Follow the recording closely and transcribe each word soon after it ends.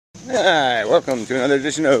Hi, welcome to another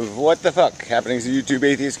edition of What the Fuck, happenings in YouTube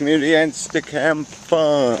atheist community and stickam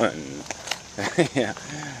fun. Yeah,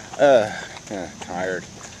 tired,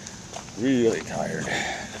 really tired.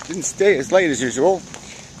 Didn't stay as late as usual,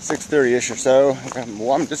 6:30ish or so.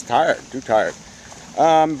 Well, I'm just tired, too tired.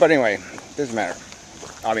 But anyway, doesn't matter.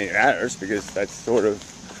 I mean, it matters because that's sort of,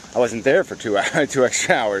 I wasn't there for 2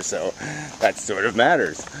 extra hours, so that sort of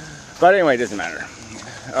matters. But anyway, it doesn't matter.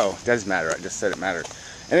 Oh, it does matter. I just said it mattered.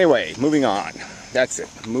 Anyway, moving on. That's it.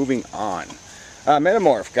 Moving on.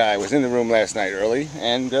 Metamorph guy was in the room last night early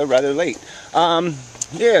and rather late.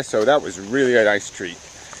 Yeah, so that was really a nice treat.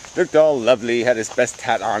 Looked all lovely, had his best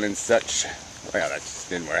hat on and such. Well, that just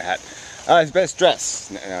didn't wear a hat. His best dress.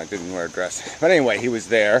 No, didn't wear a dress. But anyway, he was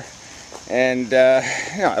there. And,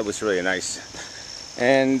 you know, it was really nice.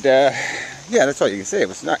 And, yeah, that's all you can say. It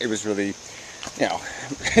was really, you know,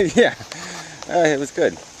 yeah, it was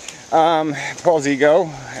good. Paul's ego,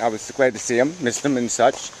 I was glad to see him, missed him and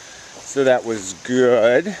such, so that was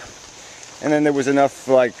good. And then there was enough,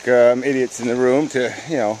 like, idiots in the room to,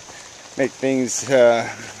 you know, make things,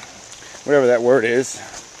 whatever that word is,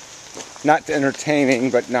 not entertaining,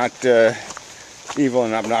 but not evil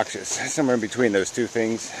and obnoxious, somewhere in between those two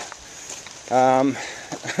things.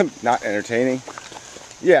 Not entertaining,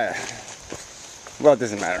 yeah, well, it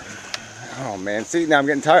doesn't matter. Oh man, see, now I'm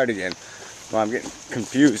getting tired again. Well, I'm getting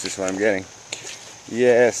confused is what I'm getting.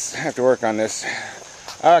 Yes, I have to work on this.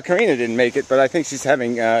 Karina didn't make it, but I think she's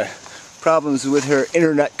having problems with her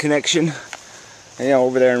internet connection. You know,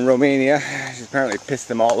 over there in Romania. She's apparently pissed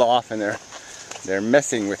them all off and they're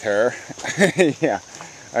messing with her. Yeah,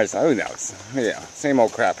 who knows? Yeah, same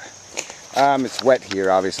old crap. It's wet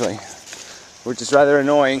here, obviously, which is rather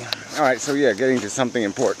annoying. Alright, so yeah, getting to something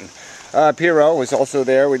important. Piero was also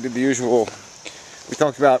there. We did the usual, we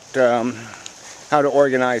talked about how to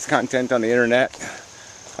organize content on the internet,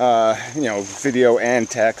 you know, video and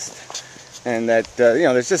text, and that, you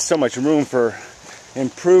know, there's just so much room for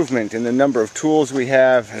improvement in the number of tools we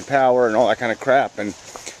have and power and all that kind of crap. And,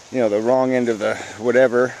 you know, the wrong end of the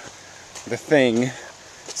whatever, the thing,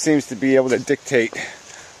 seems to be able to dictate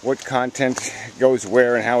what content goes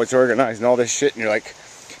where and how it's organized and all this shit. And you're like,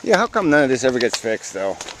 yeah, how come none of this ever gets fixed,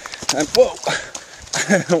 though? And, whoa!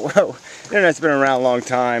 Whoa! The internet's been around a long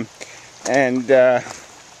time. And,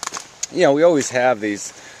 you know, we always have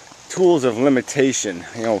these tools of limitation.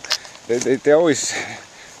 You know, they're always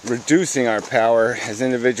reducing our power as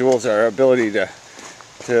individuals, our ability to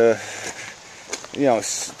you know,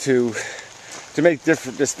 to make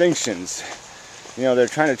different distinctions. You know, they're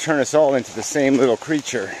trying to turn us all into the same little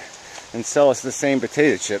creature and sell us the same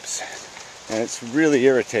potato chips. And it's really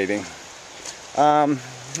irritating. I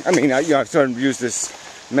mean, you know, I've sort of used this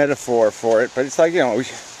metaphor for it, but it's like, you know,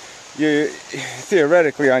 you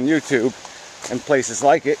theoretically on YouTube and places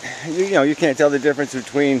like it, you know, you can't tell the difference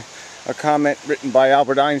between a comment written by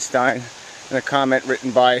Albert Einstein and a comment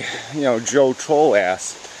written by, you know, Joe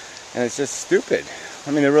Trollass, and it's just stupid.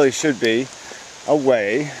 I mean, there really should be a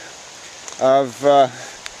way of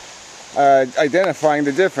identifying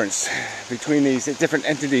the difference between these different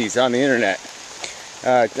entities on the internet.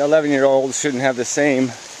 11-year-olds shouldn't have the same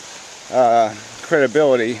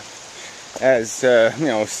credibility as, you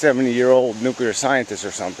know, 70-year-old nuclear scientists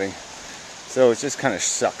or something. So it just kind of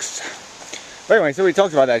sucks. But anyway, so we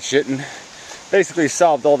talked about that shit and basically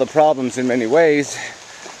solved all the problems in many ways.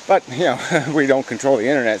 But, you know, we don't control the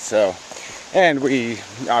internet, so. And we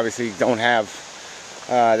obviously don't have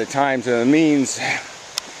the time to the means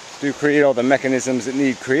to create all the mechanisms that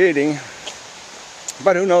need creating.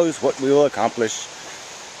 But who knows what we will accomplish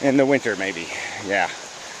in the winter, maybe. Yeah.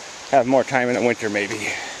 Have more time in the winter, maybe.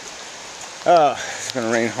 It's going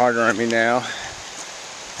to rain harder on me now.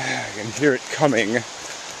 I can hear it coming.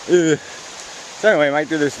 Ugh. So anyway, I might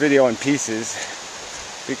do this video in pieces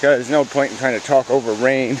because there's no point in trying to talk over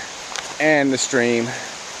rain and the stream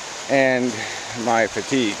and my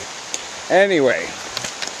fatigue. Anyway,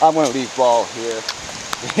 I'm going to leave Ball here.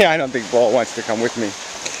 Yeah, I don't think Ball wants to come with me.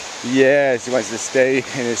 Yes, he wants to stay in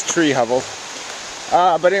his tree hovel.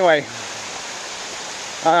 But anyway,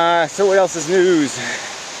 so what else is news?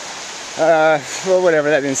 Well, whatever,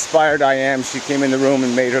 that inspired I am. She came in the room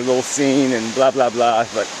and made her little scene and blah, blah, blah,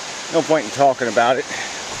 but no point in talking about it.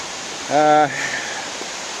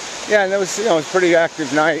 Yeah, and it was, you know, it was a pretty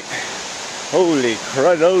active night. Holy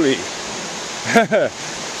crudoli.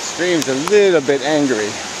 Stream's a little bit angry.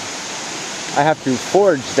 I have to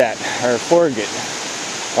forge that, or forge it,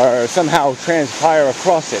 or somehow transpire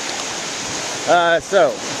across it.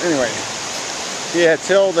 So, anyway, yeah,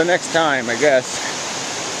 till the next time, I guess.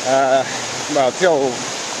 Well, till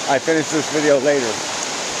I finish this video later.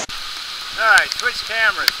 Alright, switch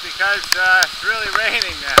cameras because it's really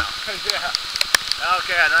raining now. Yeah.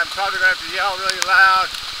 Okay, and I'm probably going to have to yell really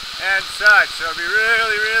loud and such. So it'll be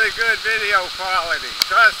really, really good video quality.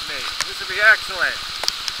 Trust me, this will be excellent.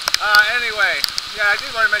 Anyway, yeah, I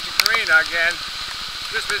did want to mention Karina again.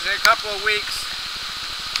 Just in a couple of weeks,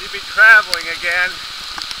 she'd be traveling again,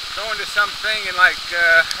 going to something in like,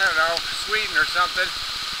 I don't know, Sweden or something,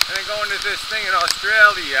 and then going to this thing in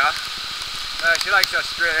Australia. She likes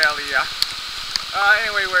Australia.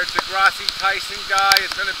 Anyway, where Degrassi Tyson guy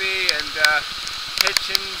is going to be, and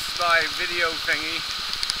Hitchens by video thingy.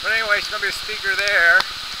 But anyway, she's going to be a speaker there,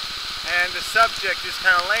 and the subject is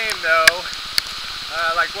kind of lame though.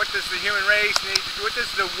 Like, what does the human race need to do? What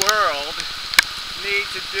does the world need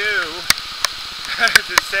to do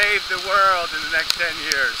to save the world in the next 10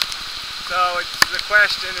 years? So the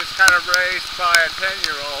question is kind of raised by a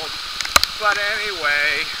 10-year-old. But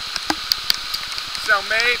anyway, so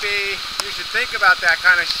maybe you should think about that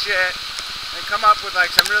kind of shit and come up with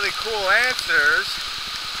like some really cool answers,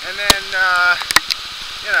 and then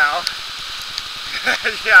you know,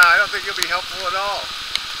 yeah, I don't think it'll be helpful at all.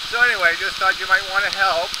 So anyway, just thought you might want to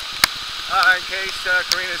help in case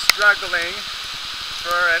Karina's struggling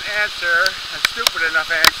for an answer, a stupid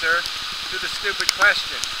enough answer to the stupid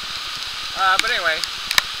question. But anyway,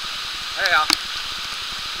 yeah,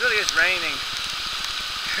 it really is raining.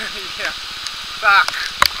 Yeah. Fuck.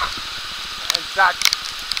 And suck.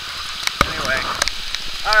 Anyway.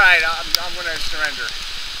 Alright, I'm gonna surrender.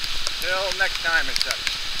 Till next time and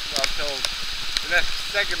such. Well, till the next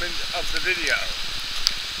segment of the video.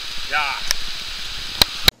 Yeah,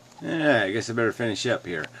 I guess I better finish up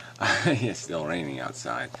here. It's still raining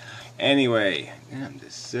outside. Anyway, I'm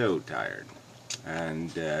just so tired.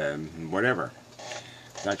 And, whatever.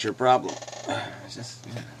 Not your problem. It's just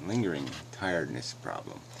lingering tiredness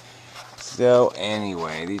problem. So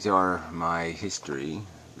anyway, these are my history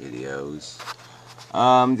videos.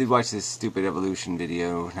 Did watch this stupid evolution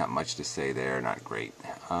video. Not much to say there. Not great.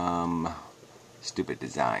 Stupid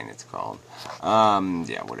design, it's called.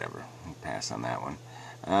 Yeah, whatever. Pass on that one.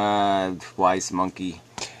 Wise monkey.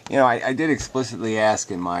 You know, I did explicitly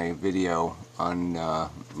ask in my video on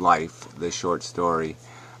Life, the short story,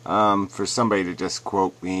 for somebody to just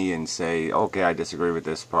quote me and say, okay, I disagree with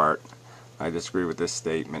this part. I disagree with this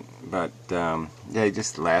statement. But, yeah, he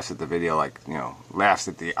just laughs at the video, like, you know, laughs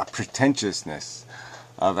at the pretentiousness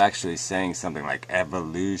of actually saying something like,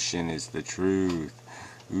 evolution is the truth.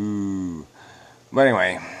 Ooh. But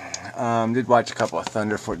anyway, did watch a couple of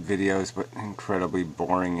Thunderfoot videos, but incredibly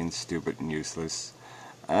boring and stupid and useless.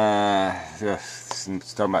 Talking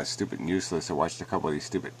about stupid and useless, I watched a couple of these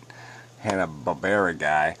stupid Hanna-Barbera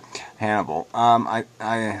guy. Hannibal.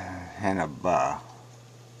 Hanna-Barbera.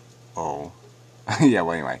 Oh. Yeah,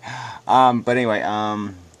 well, anyway. But anyway,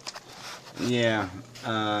 yeah.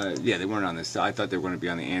 Yeah, they weren't on this. I thought they were going to be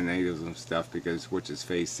on the animalism stuff because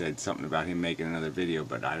What's-His-Face said something about him making another video,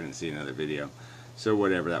 but I didn't see another video. So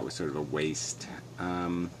whatever, that was sort of a waste.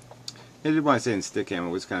 I did want to say in Stickham,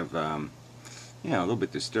 it was kind of, you know, a little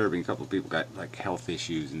bit disturbing. A couple of people got, like, health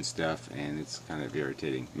issues and stuff, and it's kind of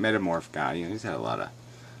irritating. Metamorph guy, you know, he's had a lot of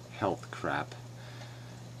health crap.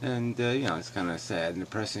 And, you know, it's kind of sad and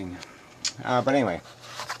depressing. But anyway,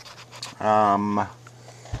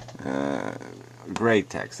 great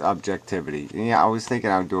text, objectivity. Yeah, I was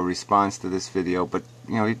thinking I would do a response to this video, but,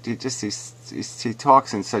 you know, he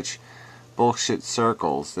talks in such bullshit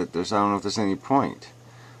circles that I don't know if there's any point.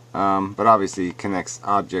 But obviously he connects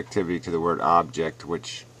objectivity to the word object,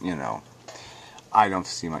 which, you know, I don't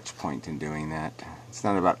see much point in doing that. It's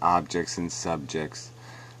not about objects and subjects.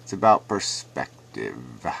 It's about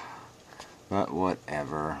perspective. But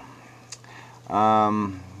whatever.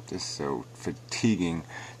 Just so fatiguing.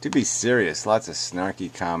 To be serious, lots of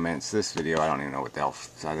snarky comments. This video, I don't even know what the hell.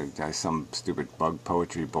 Some stupid bug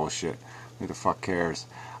poetry bullshit. Who the fuck cares?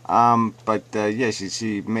 But yeah,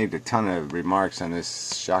 she made a ton of remarks on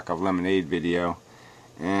this Shock of Lemonade video,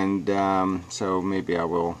 and so maybe I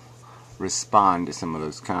will respond to some of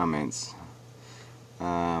those comments.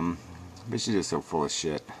 But she's just so full of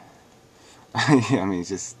shit. Yeah, I mean, it's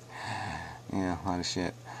just, yeah, a lot of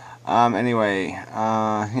shit. Anyway,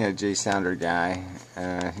 yeah, Jay Sounder guy,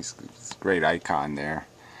 he's a great icon there.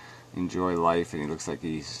 Enjoy life, and he looks like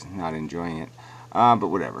he's not enjoying it. But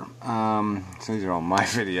whatever. So these are all my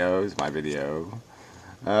videos, my video.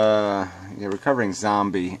 Yeah, Recovering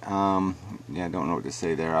Zombie. Yeah, I don't know what to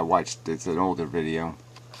say there. I watched, it's an older video.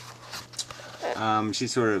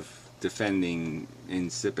 She's sort of defending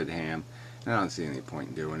Insipid Ham. I don't see any point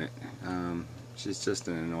in doing it. She's just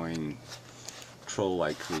an annoying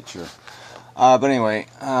troll-like creature. But anyway,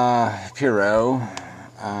 Piro.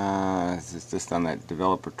 It's just on that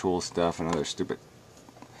developer tool stuff, another stupid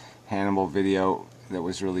Hannibal video that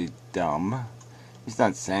was really dumb. He's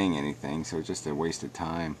not saying anything, so it's just a waste of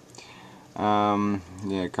time.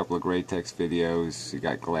 Yeah, a couple of great text videos. You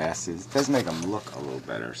got glasses. It does make them look a little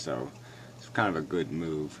better, so it's kind of a good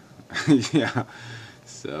move. Yeah.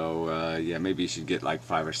 So yeah, maybe you should get like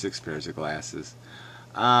 5 or 6 pairs of glasses.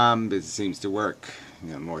 It seems to work.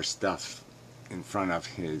 You know, more stuff in front of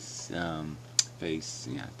his face.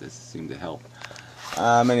 Yeah, it does seem to help.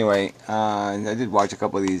 Anyway, I did watch a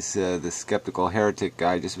couple of these, the Skeptical Heretic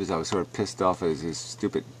guy, just because I was sort of pissed off at his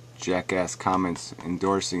stupid jackass comments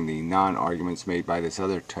endorsing the non-arguments made by this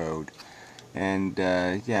other toad. And,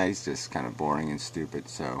 yeah, he's just kind of boring and stupid,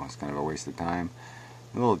 so it's kind of a waste of time.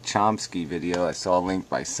 A little Chomsky video I saw linked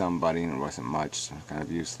by somebody, and it wasn't much, kind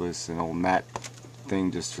of useless. An old Matt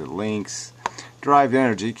thing just for links. Derived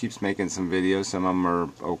Energy keeps making some videos. Some of them are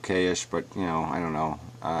okay-ish, but, you know, I don't know.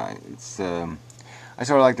 I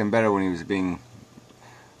sort of liked him better when he was being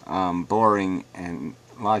boring and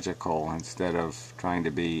logical instead of trying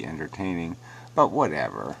to be entertaining. But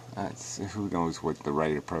whatever. Who knows what the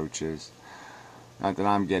right approach is. Not that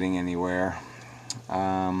I'm getting anywhere.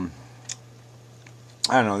 I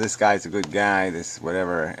don't know, this guy's a good guy, this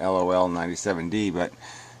whatever, LOL 97D, but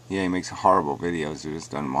yeah, he makes horrible videos. They're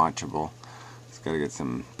just unwatchable. He's got to get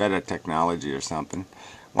some better technology or something.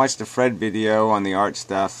 Watched the Fred video on the art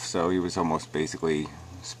stuff, so he was almost basically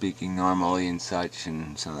speaking normally and such,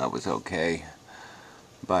 and so that was okay.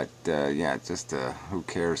 But yeah, it's just a who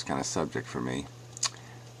cares kind of subject for me.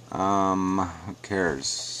 Who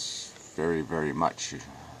cares? Very, very much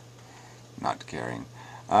not caring.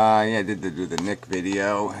 Yeah, I did do the Nick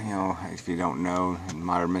video. You know, if you don't know,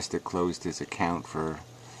 Modern Mystic closed his account for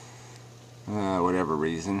whatever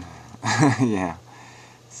reason. Yeah,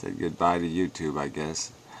 said goodbye to YouTube, I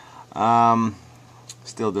guess.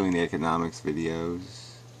 Still doing the economics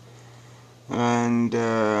videos, and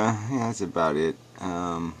yeah, that's about it.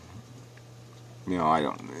 You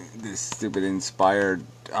know, this stupid inspired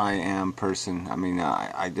I am person. I mean,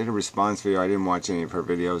 I did a response video. I didn't watch any of her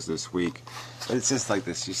videos this week, but it's just like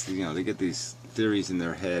this. Just, you know, they get these theories in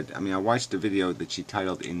their head. I mean, I watched a video that she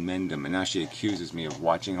titled "Inmendham," and now she accuses me of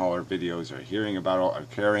watching all her videos or hearing about all or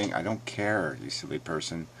caring. I don't care, you silly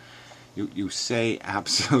person. You say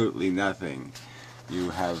absolutely nothing. You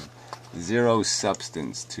have zero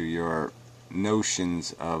substance to your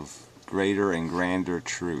notions of greater and grander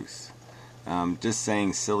truth. Just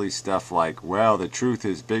saying silly stuff like, well, the truth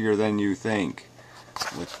is bigger than you think,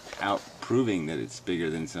 without proving that it's bigger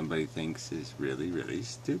than somebody thinks, is really, really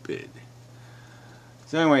stupid.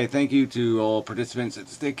 So anyway, thank you to all participants at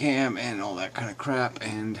Stickam and all that kind of crap,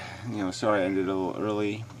 and, you know, sorry I ended a little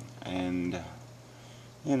early, and,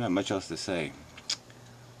 yeah, not much else to say.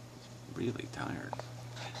 Really tired.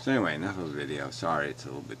 So anyway, enough of the video. Sorry, it's a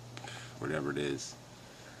little bit whatever it is.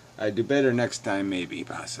 I'd do better next time, maybe,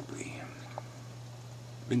 possibly.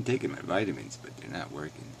 Been taking my vitamins, but they're not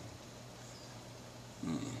working.